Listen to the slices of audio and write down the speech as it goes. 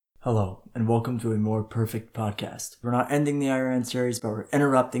Hello, and welcome to a more perfect podcast. We're not ending the Iran series, but we're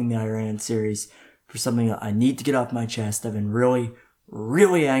interrupting the Iran series for something that I need to get off my chest. I've been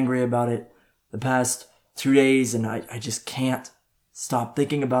really angry about it the past 2 days, and I just can't stop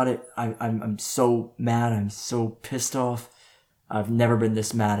thinking about it. I'm so mad. I'm so pissed off. I've never been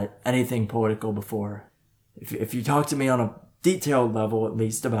this mad at anything political before. If you talk to me on a detailed level, at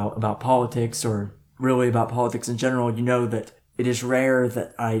least, about politics, or really about politics in general, you know that it is rare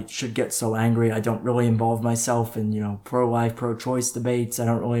that I should get so angry. I don't really involve myself in, pro-life, pro-choice debates. I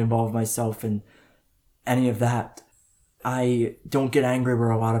don't really involve myself in any of that. I don't get angry where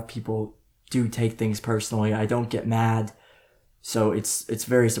a lot of people do take things personally. I don't get mad. So it's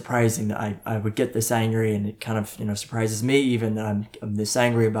very surprising that I would get this angry, and it kind of, surprises me even that I'm this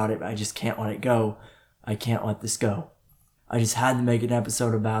angry about it. I just can't let it go. I can't let this go. I just had to make an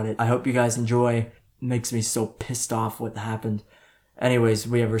episode about it. I hope you guys enjoy. It makes me so pissed off what happened. Anyways,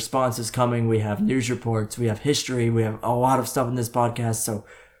 we have responses coming, we have news reports, we have history, we have a lot of stuff in this podcast, so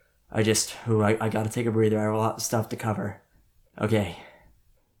I gotta take a breather. I have a lot of stuff to cover. Okay.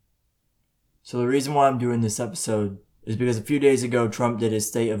 So the reason why I'm doing this episode is because a few days ago, Trump did his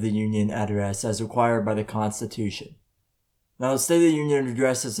State of the Union address as required by the Constitution. Now, the State of the Union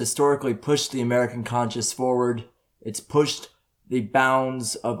address has historically pushed the American conscience forward. It's pushed the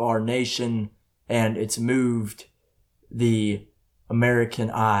bounds of our nation, and it's moved the American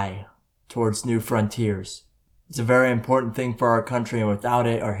eye towards new frontiers. It's a very important thing for our country, and without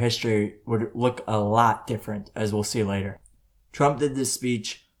it, our history would look a lot different, as we'll see later. Trump did this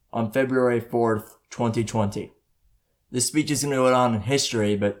speech on February 4th, 2020. This speech is going to go on in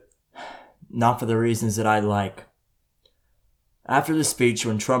history, but not for the reasons that I'd like. After the speech,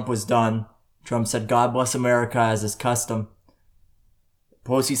 when Trump was done, Trump said, "God bless America," as is custom.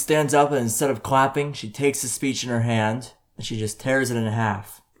 Pelosi stands up, and instead of clapping, she takes the speech in her hand, and she just tears it in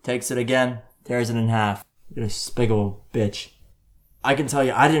half. Takes it again, tears it in half. This big old bitch. I can tell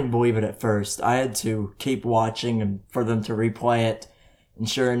you, I didn't believe it at first. I had to keep watching and for them to replay it. And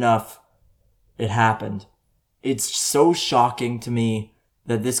sure enough, it happened. It's so shocking to me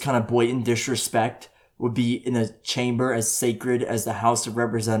that this kind of blatant disrespect would be in a chamber as sacred as the House of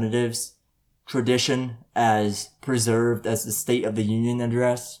Representatives, tradition as preserved as the State of the Union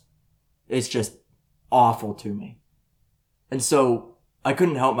address. It's just awful to me. And so I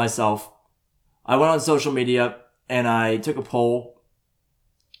couldn't help myself. I went on social media and I took a poll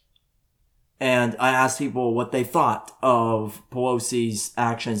and I asked people what they thought of Pelosi's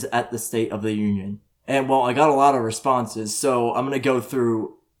actions at the State of the Union. And well, I got a lot of responses, so I'm going to go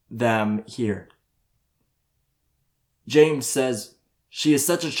through them here. James says, "She is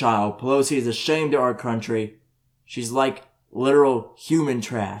such a child. Pelosi is a shame to our country. She's like literal human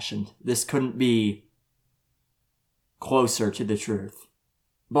trash, and this couldn't be closer to the truth."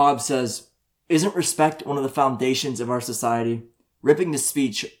 Bob says, "Isn't respect one of the foundations of our society? Ripping the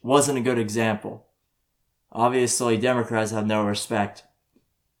speech wasn't a good example. Obviously, Democrats have no respect,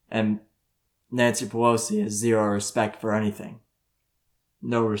 and Nancy Pelosi has zero respect for anything.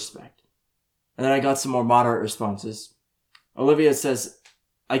 No respect." And then I got some more moderate responses. Olivia says,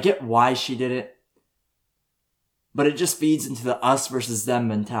 "I get why she did it, but it just feeds into the us versus them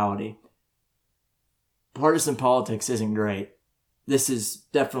mentality. Partisan politics isn't great. This is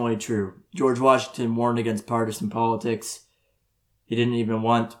definitely true. George Washington warned against partisan politics. He didn't even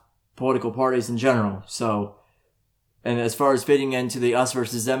want political parties in general. And as far as fitting into the us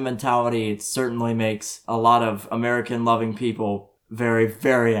versus them mentality, it certainly makes a lot of American-loving people very,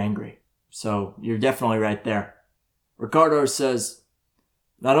 very angry. So you're definitely right there." Ricardo says,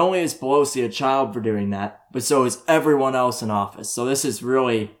 "Not only is Pelosi a child for doing that, but so is everyone else in office." So this is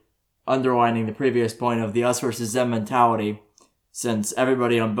really underlining the previous point of the us versus them mentality, since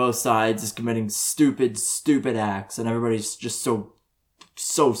everybody on both sides is committing stupid acts, and everybody's just so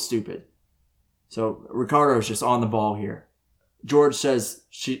stupid. So Ricardo's just on the ball here. George says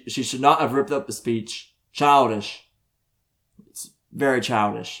she should not have ripped up the speech. Childish. It's very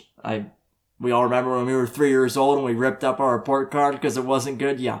childish. We all remember when we were 3 years old and we ripped up our report card because it wasn't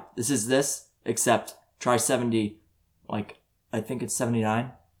good. Yeah, this is this, except try 70, I think it's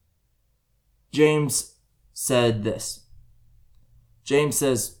 79. James said this. James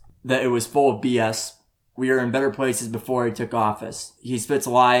says that it was full of BS. We are in better places before he took office. He spits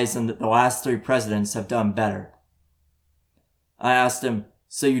lies, and that the last 3 presidents have done better. I asked him,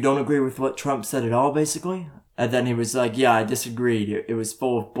 "So you don't agree with what Trump said at all, basically?" And then he was like, "Yeah, I disagreed. It was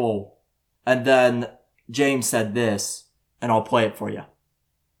full of bull." And then James said this, and I'll play it for you.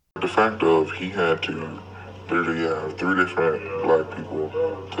 The fact of he had to literally have 3 different black people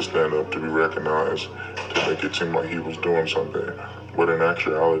to stand up to be recognized to make it seem like he was doing something But in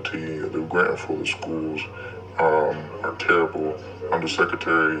actuality, the Grantville schools are terrible.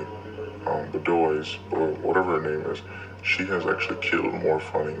 Undersecretary Bedoya, or whatever her name is, she has actually killed more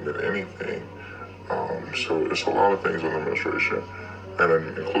funding than anything. So it's a lot of things in the administration,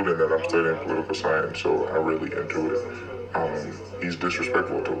 and including that I'm studying political science, so I really into it. He's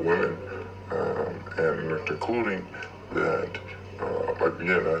disrespectful to women, and including that, like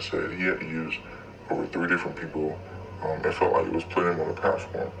again, I said, he had to use over 3 different people. It felt like it was putting him on a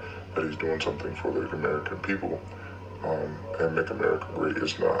platform that he's doing something for the American people, and make America great.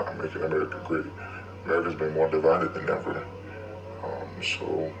 It's not making America great. America's been more divided than ever.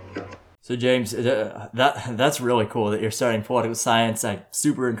 So, yeah. So James, that's really cool that you're studying political science. I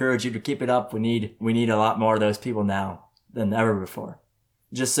super encourage you to keep it up. We need a lot more of those people now than ever before.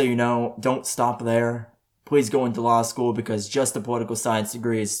 Just so you know, don't stop there. Please go into law school, because just a political science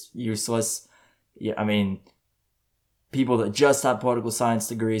degree is useless. Yeah, I mean, people that just have political science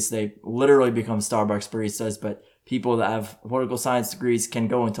degrees, they literally become Starbucks baristas, but people that have political science degrees can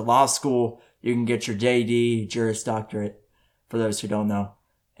go into law school. You can get your JD, Juris Doctorate, for those who don't know.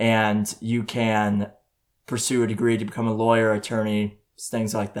 And you can pursue a degree to become a lawyer, attorney,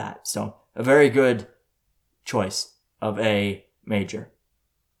 things like that. So a very good choice of a major.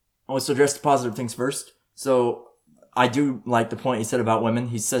 Let's address the positive things first. So I do like the point he said about women.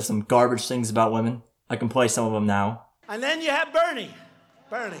 He said some garbage things about women. I can play some of them now. And then you have Bernie.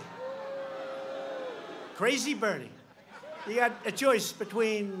 Crazy Bernie. You got a choice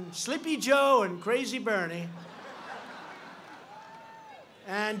between Sleepy Joe and Crazy Bernie.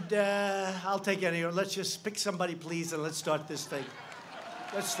 And I'll take any. Let's just pick somebody, please, and let's start this thing.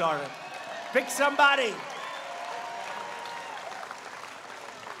 Let's start it. Pick somebody.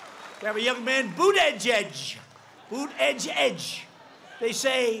 We have a young man, Boot Edge. They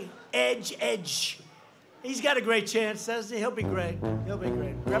say edge. He's got a great chance, doesn't he? He'll be great.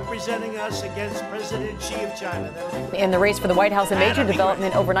 Representing us against President Xi of China. In the race for the White House, a major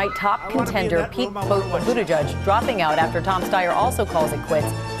development overnight. Top contender Pete Buttigieg dropping out after Tom Steyer also calls it quits.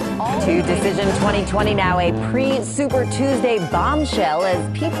 To Decision 2020 now, a pre-Super Tuesday bombshell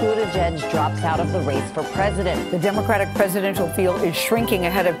as Pete Buttigieg drops out of the race for president. The Democratic presidential field is shrinking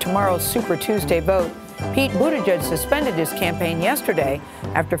ahead of tomorrow's Super Tuesday vote. Pete Buttigieg suspended his campaign yesterday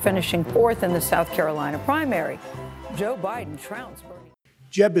after finishing 4th in the South Carolina primary. Joe Biden trounced Bernie.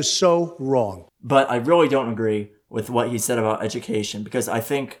 Jeb is so wrong. But I really don't agree with what he said about education, because I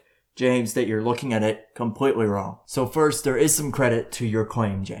think, James, that you're looking at it completely wrong. So first, there is some credit to your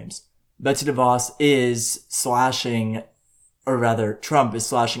claim, James. Betsy DeVos is slashing, or rather, Trump is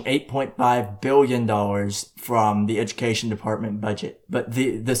slashing $8.5 billion from the education department budget. But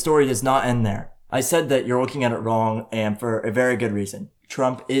the story does not end there. I said that you're looking at it wrong, and for a very good reason.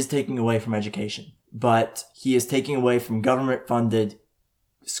 Trump is taking away from education, but he is taking away from government-funded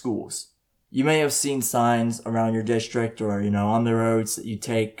schools. You may have seen signs around your district or, on the roads that you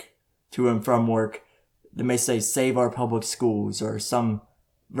take to and from work that may say, "Save our public schools," or some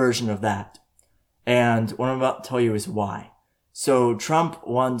version of that. And what I'm about to tell you is why. So Trump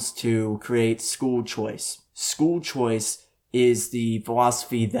wants to create school choice. School choice is the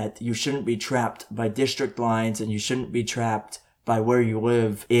philosophy that you shouldn't be trapped by district lines, and you shouldn't be trapped by where you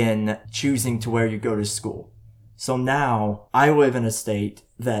live in choosing to where you go to school. So now I live in a state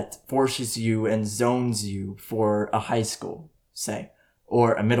that forces you and zones you for a high school, say,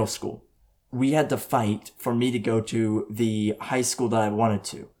 or a middle school. We had to fight for me to go to the high school that I wanted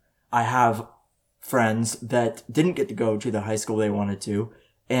to. I have friends that didn't get to go to the high school they wanted to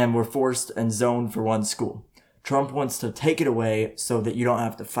and were forced and zoned for one school. Trump wants to take it away so that you don't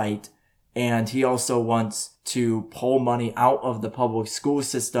have to fight. And he also wants to pull money out of the public school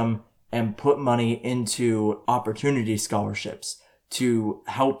system and put money into opportunity scholarships to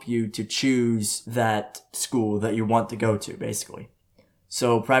help you to choose that school that you want to go to, basically.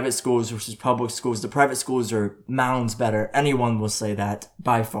 So private schools versus public schools. The private schools are mounds better. Anyone will say that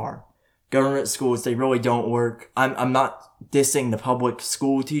by far. Government schools, they really don't work. I'm not dissing the public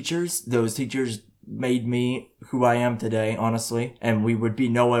school teachers. Those teachers made me who I am today, honestly, and we would be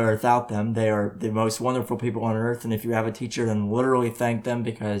nowhere without them. They are the most wonderful people on earth, and if you have a teacher, then literally thank them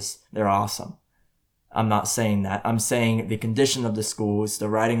because they're awesome. I'm not saying that. I'm saying the condition of the schools, the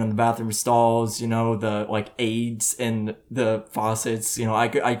writing on the bathroom stalls, the aids in the faucets,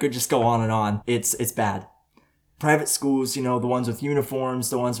 I could just go on and on. It's bad. Private schools, the ones with uniforms,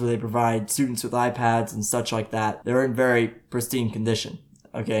 the ones where they provide students with iPads and such like that, they're in very pristine condition.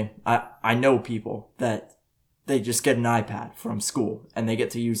 Okay, I know people that they just get an iPad from school and they get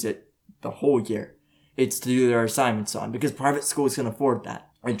to use it the whole year. It's to do their assignments on because private schools can afford that.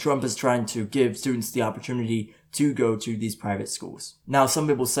 And Trump is trying to give students the opportunity to go to these private schools. Now, some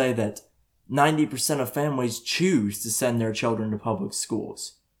people say that 90% of families choose to send their children to public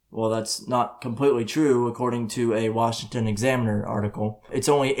schools. Well, that's not completely true, according to a Washington Examiner article. It's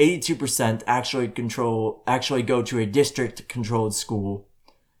only 82% actually go to a district-controlled school,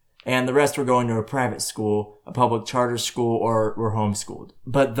 and the rest were going to a private school, a public charter school, or were homeschooled.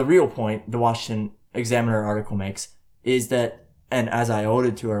 But the real point the Washington Examiner article makes is that, and as I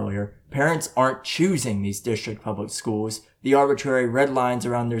alluded to earlier, parents aren't choosing these district public schools. The arbitrary red lines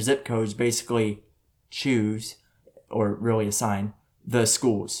around their zip codes basically choose, or really assign, the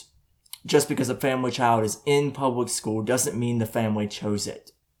schools. Just because a family child is in public school doesn't mean the family chose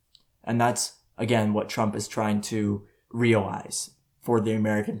it. And that's, again, what Trump is trying to realize for the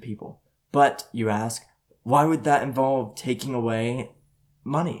American people. But, you ask, why would that involve taking away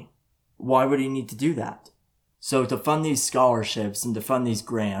money? Why would he need to do that? So to fund these scholarships and to fund these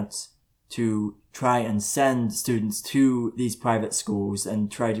grants, to try and send students to these private schools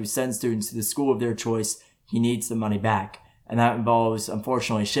and try to send students to the school of their choice, he needs the money back. And that involves,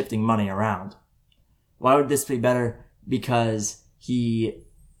 unfortunately, shifting money around. Why would this be better? Because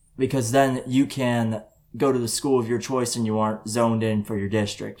then you can go to the school of your choice and you aren't zoned in for your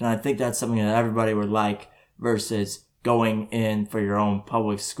district. And I think that's something that everybody would like versus going in for your own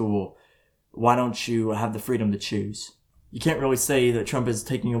public school. Why don't you have the freedom to choose? You can't really say that Trump is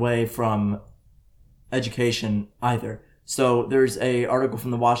taking away from education either. So there's a article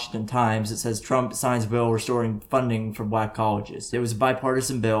from the Washington Times that says Trump signs bill restoring funding for black colleges. It was a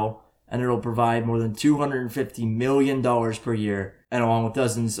bipartisan bill, and it'll provide more than $250 million per year, and along with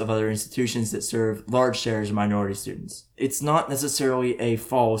dozens of other institutions that serve large shares of minority students. It's not necessarily a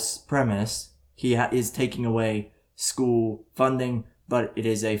false premise. He is taking away school funding, but it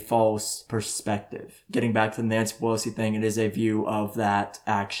is a false perspective. Getting back to the Nancy Pelosi thing, it is a view of that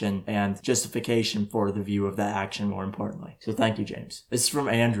action and justification for the view of that action, more importantly. So thank you, James. This is from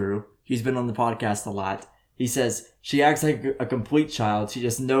Andrew. He's been on the podcast a lot. He says, she acts like a complete child. She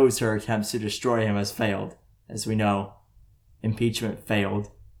just knows her attempts to destroy him has failed. As we know, impeachment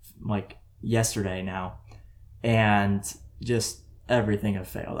failed, like yesterday now. And just everything has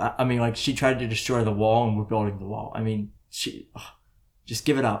failed. I mean, like, she tried to destroy the wall and we're building the wall. I mean, just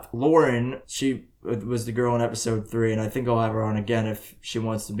give it up. Lauren, she was the girl in episode 3, and I think I'll have her on again if she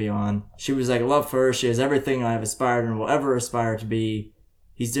wants to be on. She was like, I love her. She has everything I have aspired and will ever aspire to be.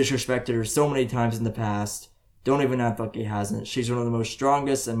 He's disrespected her so many times in the past. Don't even act like he hasn't. She's one of the most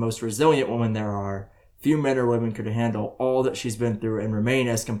strongest and most resilient women there are. Few men or women could handle all that she's been through and remain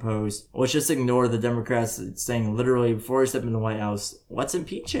as composed. Let's just ignore the Democrats saying literally before he stepped in the White House, let's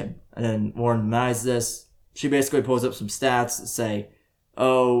impeach him. And then Lauren denies this. She basically pulls up some stats that say,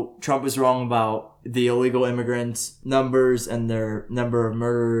 oh, Trump is wrong about the illegal immigrants numbers and their number of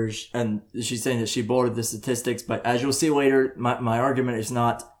murders. And she's saying that she bolded the statistics. But as you'll see later, my argument is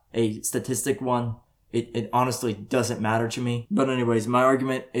not a statistic one. It honestly doesn't matter to me. But anyways, my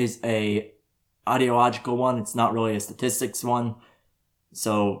argument is a ideological one. It's not really a statistics one.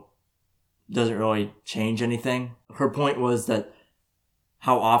 So it doesn't really change anything. Her point was that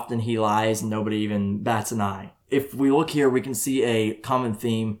how often he lies and nobody even bats an eye. If we look here, we can see a common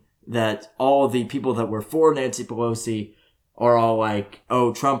theme that all the people that were for Nancy Pelosi are all like,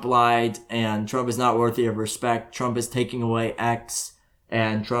 oh, Trump lied and Trump is not worthy of respect. Trump is taking away X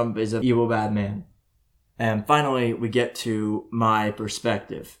and Trump is an evil bad man. And finally, we get to my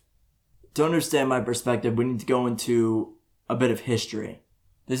perspective. To understand my perspective, we need to go into a bit of history.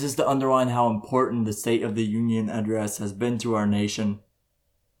 This is to underline how important the State of the Union address has been to our nation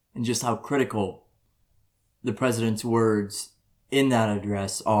and just how critical the president's words in that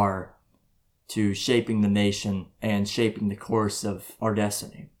address are to shaping the nation and shaping the course of our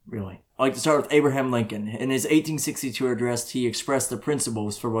destiny, really. I'd like to start with Abraham Lincoln. In his 1862 address, he expressed the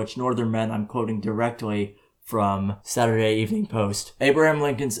principles for which Northern men, I'm quoting directly from Saturday Evening Post. Abraham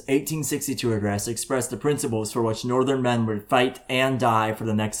Lincoln's 1862 address expressed the principles for which Northern men would fight and die for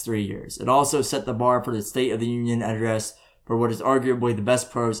the next 3 years. It also set the bar for the State of the Union address for what is arguably the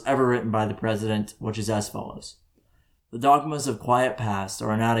best prose ever written by the president, which is as follows. The dogmas of quiet past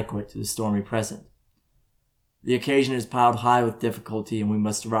are inadequate to the stormy present. The occasion is piled high with difficulty, and we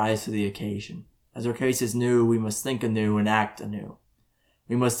must rise to the occasion. As our case is new, we must think anew and act anew.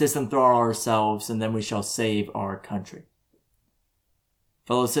 We must disenthrall ourselves, and then we shall save our country.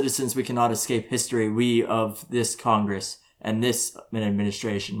 Fellow citizens, we cannot escape history. We of this Congress and this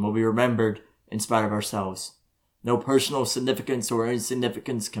administration will be remembered in spite of ourselves. No personal significance or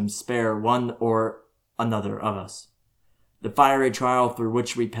insignificance can spare one or another of us. The fiery trial through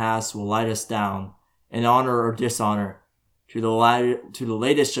which we pass will light us down, in honor or dishonor, to the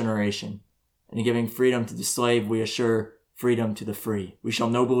latest generation, and in giving freedom to the slave, we assure freedom to the free. We shall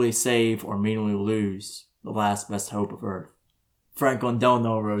nobly save or meanly lose the last best hope of earth. Franklin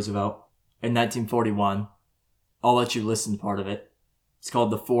Delano Roosevelt, in 1941, I'll let you listen to part of it. It's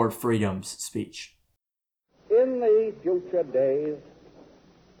called the Four Freedoms speech. In the future days,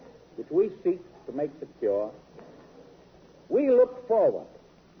 which we seek to make secure, we look forward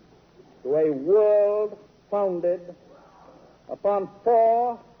to a world founded upon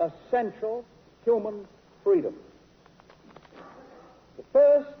four essential human freedoms. The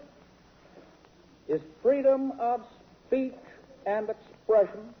first is freedom of speech and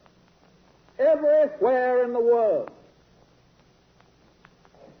expression everywhere in the world.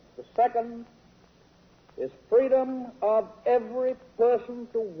 The second is freedom of every person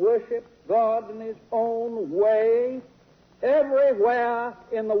to worship God in his own way everywhere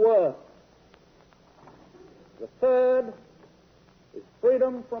in the world. The third is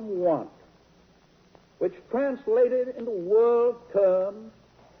freedom from want, which translated into world terms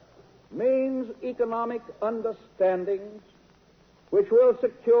means economic understandings which will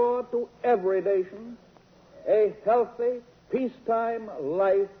secure to every nation a healthy, peacetime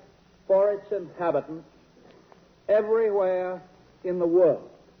life for its inhabitants everywhere in the world.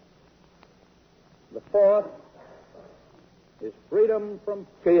 The fourth is freedom from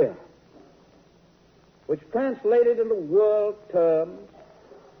fear, which translated into world terms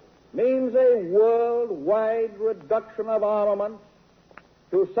means a worldwide reduction of armaments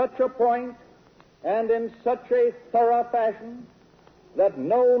to such a point and in such a thorough fashion that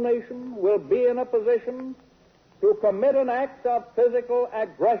no nation will be in a position to commit an act of physical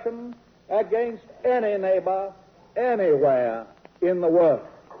aggression against any neighbor anywhere in the world.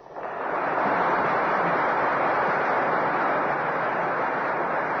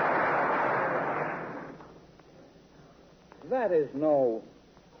 That is no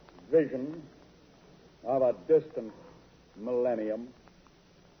vision of a distant millennium.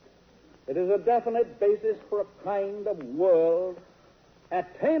 It is a definite basis for a kind of world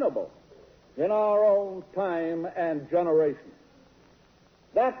attainable in our own time and generation.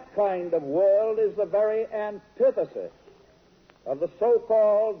 That kind of world is the very antithesis of the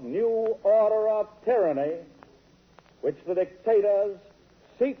so-called new order of tyranny which the dictators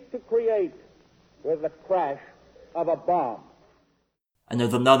seek to create with the crash of a bomb. And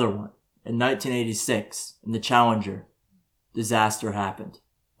there's another one. In 1986, in the Challenger, disaster happened.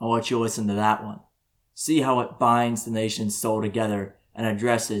 I'll let you listen to that one. See how it binds the nation's soul together and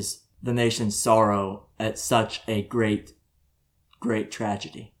addresses the nation's sorrow at such a great, great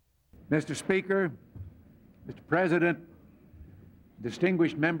tragedy. Mr. Speaker, Mr. President,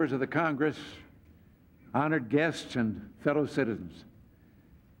 distinguished members of the Congress, honored guests, and fellow citizens,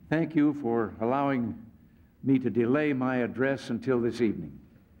 thank you for allowing me to delay my address until this evening.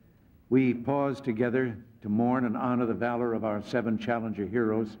 We pause together to mourn and honor the valor of our 7 Challenger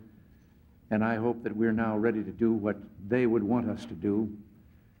heroes, and I hope that we're now ready to do what they would want us to do: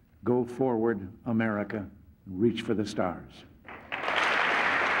 go forward, America, reach for the stars.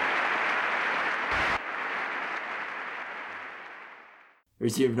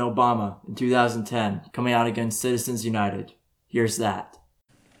 President Obama in 2010 coming out against Citizens United. Here's that.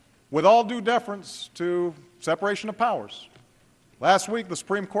 With all due deference to separation of powers, last week the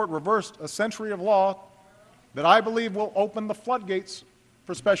Supreme Court reversed a century of law that I believe will open the floodgates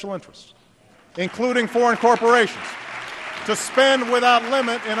for special interests, including foreign corporations, to spend without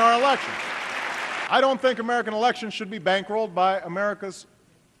limit in our elections. I don't think American elections should be bankrolled by America's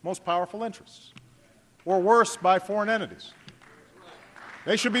most powerful interests, or worse, by foreign entities.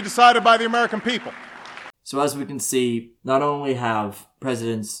 They should be decided by the American people. So as we can see, not only have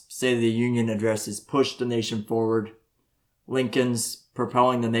President's State of the Union addresses pushed the nation forward, Lincoln's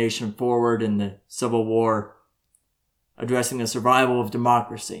propelling the nation forward in the Civil War, addressing the survival of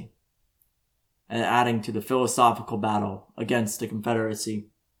democracy, and adding to the philosophical battle against the Confederacy.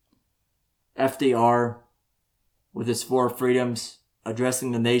 FDR, with his 4 freedoms,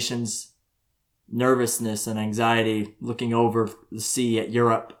 addressing the nation's nervousness and anxiety, looking over the sea at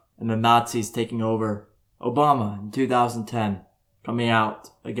Europe and the Nazis taking over. Obama in 2010 coming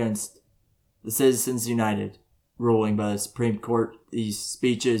out against the Citizens United ruling by the Supreme Court. These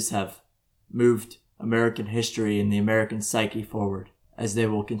speeches have moved American history and the American psyche forward, as they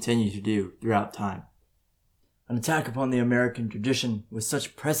will continue to do throughout time. An attack upon the American tradition with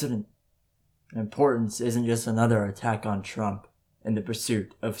such precedent and importance isn't just another attack on Trump in the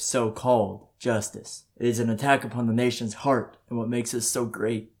pursuit of so-called justice. It is an attack upon the nation's heart and what makes us so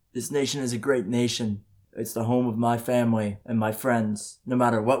great. This nation is a great nation. It's the home of my family and my friends, no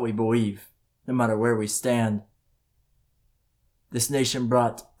matter what we believe, no matter where we stand. This nation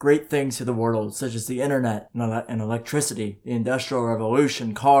brought great things to the world, such as the internet and electricity, the Industrial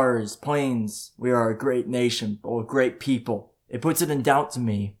Revolution, cars, planes. We are a great nation, full of great people. It puts it in doubt to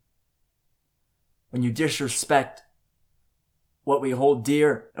me when you disrespect what we hold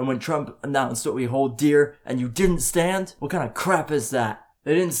dear, and when Trump announced what we hold dear, and you didn't stand? What kind of crap is that?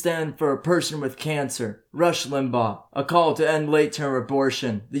 They didn't stand for a person with cancer, Rush Limbaugh, a call to end late-term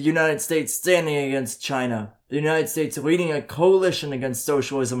abortion, the United States standing against China, the United States leading a coalition against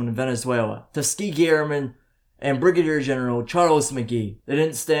socialism in Venezuela, Tuskegee Airmen, and Brigadier General Charles McGee. They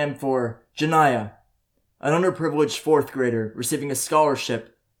didn't stand for Janiyah, an underprivileged fourth grader receiving a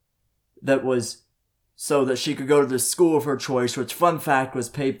scholarship that was so that she could go to the school of her choice, which, fun fact, was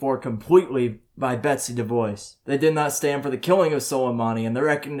paid for completely by Betsy DuBois. They did not stand for the killing of Soleimani and the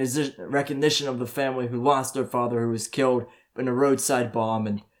recognition of the family who lost their father, who was killed in a roadside bomb,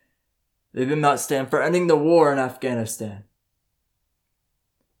 and they did not stand for ending the war in Afghanistan.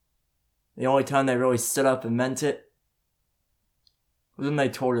 The only time they really stood up and meant it was when they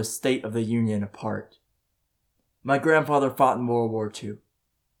tore the State of the Union apart. My grandfather fought in World War II.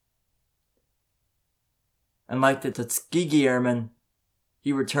 And like the Tuskegee Airmen,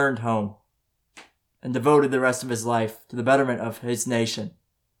 he returned home and devoted the rest of his life to the betterment of his nation.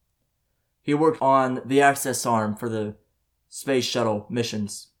 He worked on the access arm for the space shuttle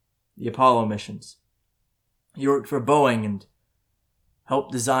missions, the Apollo missions. He worked for Boeing and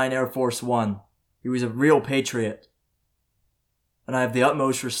helped design Air Force One. He was a real patriot. And I have the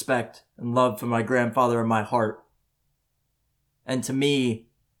utmost respect and love for my grandfather in my heart. And to me,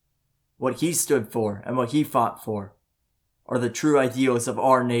 what he stood for and what he fought for are the true ideals of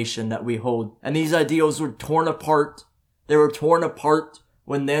our nation that we hold. And these ideals were torn apart. They were torn apart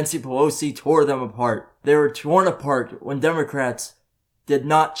when Nancy Pelosi tore them apart. They were torn apart when Democrats did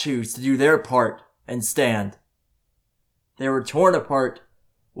not choose to do their part and stand. They were torn apart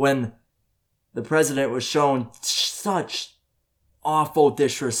when the president was shown such awful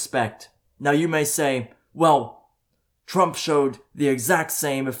disrespect. Now you may say, well, Trump showed the exact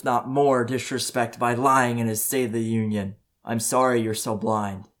same, if not more, disrespect by lying in his State of the Union. I'm sorry you're so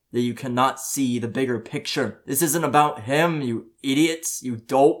blind that you cannot see the bigger picture. This isn't about him, you idiots, you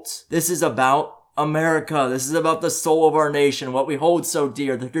dolts. This is about America. This is about the soul of our nation, what we hold so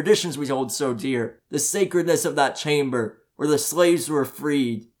dear, the traditions we hold so dear, the sacredness of that chamber where the slaves were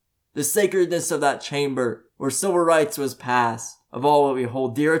freed, the sacredness of that chamber where civil rights was passed, of all what we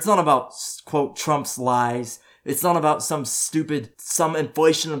hold dear. It's not about, quote, Trump's lies. It's not about some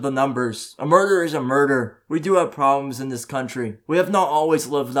inflation of the numbers. A murder is a murder. We do have problems in this country. We have not always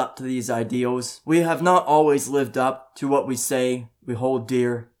lived up to these ideals. We have not always lived up to what we say we hold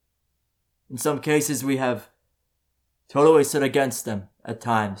dear. In some cases, we have totally stood against them at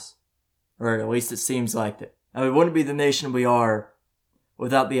times. Or at least it seems like it. And we wouldn't be the nation we are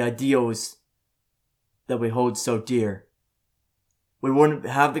without the ideals that we hold so dear. We wouldn't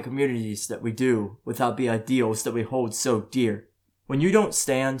have the communities that we do without the ideals that we hold so dear. When you don't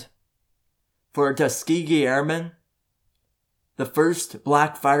stand for a Tuskegee Airmen, the first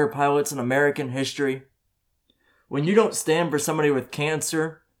black fighter pilots in American history, when you don't stand for somebody with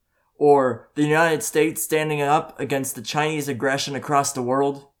cancer, or the United States standing up against the Chinese aggression across the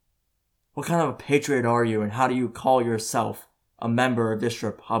world, what kind of a patriot are you, and how do you call yourself a member of this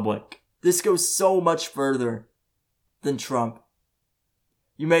republic? This goes so much further than Trump.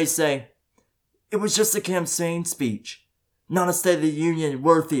 You may say, it was just a campaign speech, not a State of the Union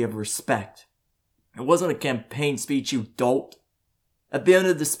worthy of respect. It wasn't a campaign speech, you dolt. At the end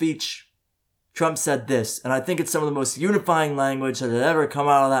of the speech, Trump said this, and I think it's some of the most unifying language that had ever come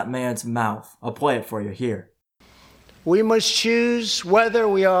out of that man's mouth. I'll play it for you here. We must choose whether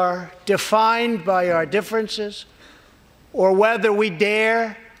we are defined by our differences or whether we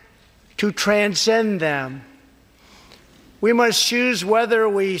dare to transcend them. We must choose whether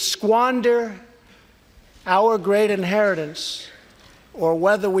we squander our great inheritance or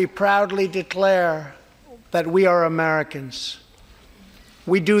whether we proudly declare that we are Americans.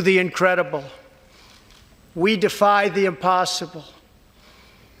 We do the incredible. We defy the impossible.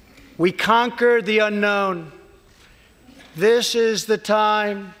 We conquer the unknown. This is the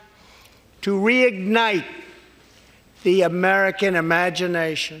time to reignite the American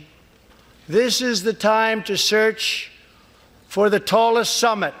imagination. This is the time to search for the tallest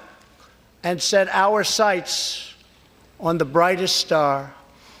summit and set our sights on the brightest star.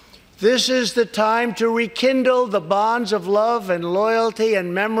 This is the time to rekindle the bonds of love and loyalty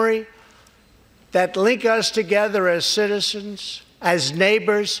and memory that link us together as citizens, as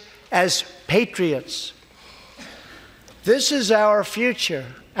neighbors, as patriots. This is our future,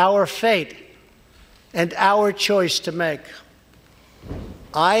 our fate, and our choice to make.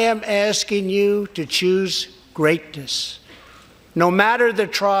 I am asking you to choose greatness. No matter the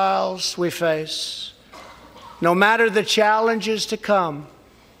trials we face, no matter the challenges to come,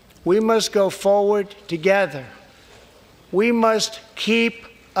 we must go forward together. We must keep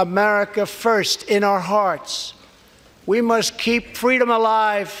America first in our hearts. We must keep freedom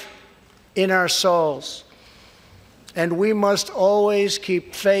alive in our souls. And we must always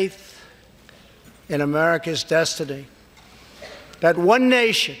keep faith in America's destiny. That one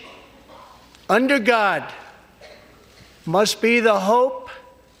nation, under God, must be the hope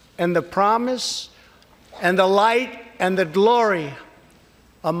and the promise and the light and the glory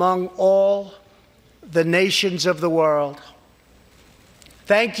among all the nations of the world.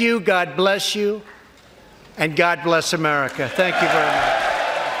 Thank you, God bless you, and God bless America. Thank you very much.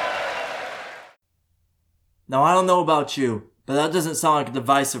 Now, I don't know about you, but that doesn't sound like a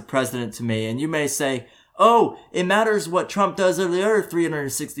divisive president to me. And you may say, oh, it matters what Trump does over the other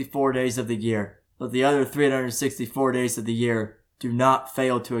 364 days of the year. But the other 364 days of the year do not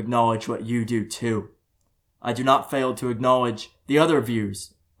fail to acknowledge what you do too. I do not fail to acknowledge the other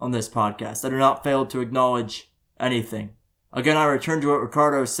views on this podcast. I do not fail to acknowledge anything. Again, I return to what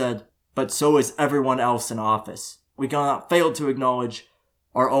Ricardo said, but so is everyone else in office. We cannot fail to acknowledge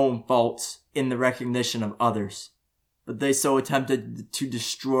our own faults in the recognition of others. But they so attempted to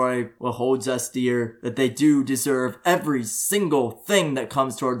destroy what holds us dear that they do deserve every single thing that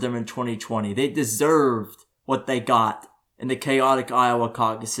comes toward them in 2020. They deserved what they got in the chaotic Iowa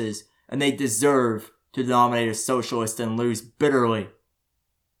caucuses, and they deserve to nominate a socialist and lose bitterly.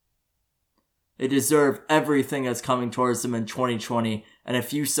 They deserve everything that's coming towards them in 2020, and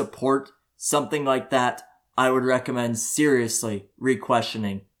if you support something like that, I would recommend seriously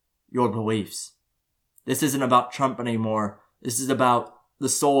re-questioning your beliefs. This isn't about Trump anymore. This is about the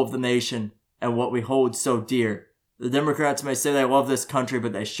soul of the nation and what we hold so dear. The Democrats may say they love this country,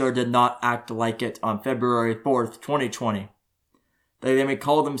 but they sure did not act like it on February 4th, 2020. They may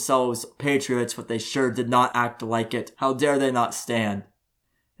call themselves patriots, but they sure did not act like it. How dare they not stand?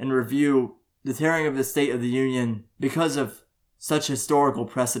 In review, the tearing of the State of the Union, because of such historical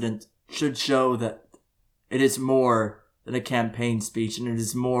precedent, should show that it is more than a campaign speech, and it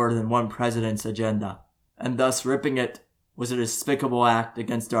is more than one president's agenda. And thus ripping it was a despicable act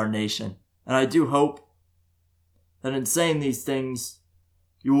against our nation. And I do hope that in saying these things,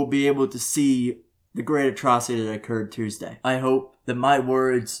 you will be able to see the great atrocity that occurred Tuesday. I hope that my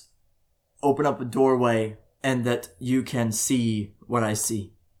words open up a doorway and that you can see what I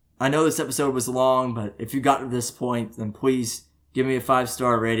see. I know this episode was long, but if you got to this point, then please give me a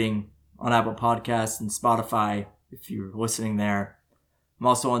 5-star rating on Apple Podcasts and Spotify if you're listening there. I'm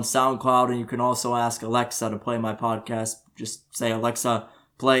also on SoundCloud, and you can also ask Alexa to play my podcast. Just say, Alexa,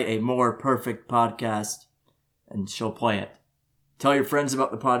 play a more perfect podcast, and she'll play it. Tell your friends about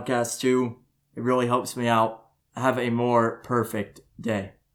the podcast too. It really helps me out. Have a more perfect day.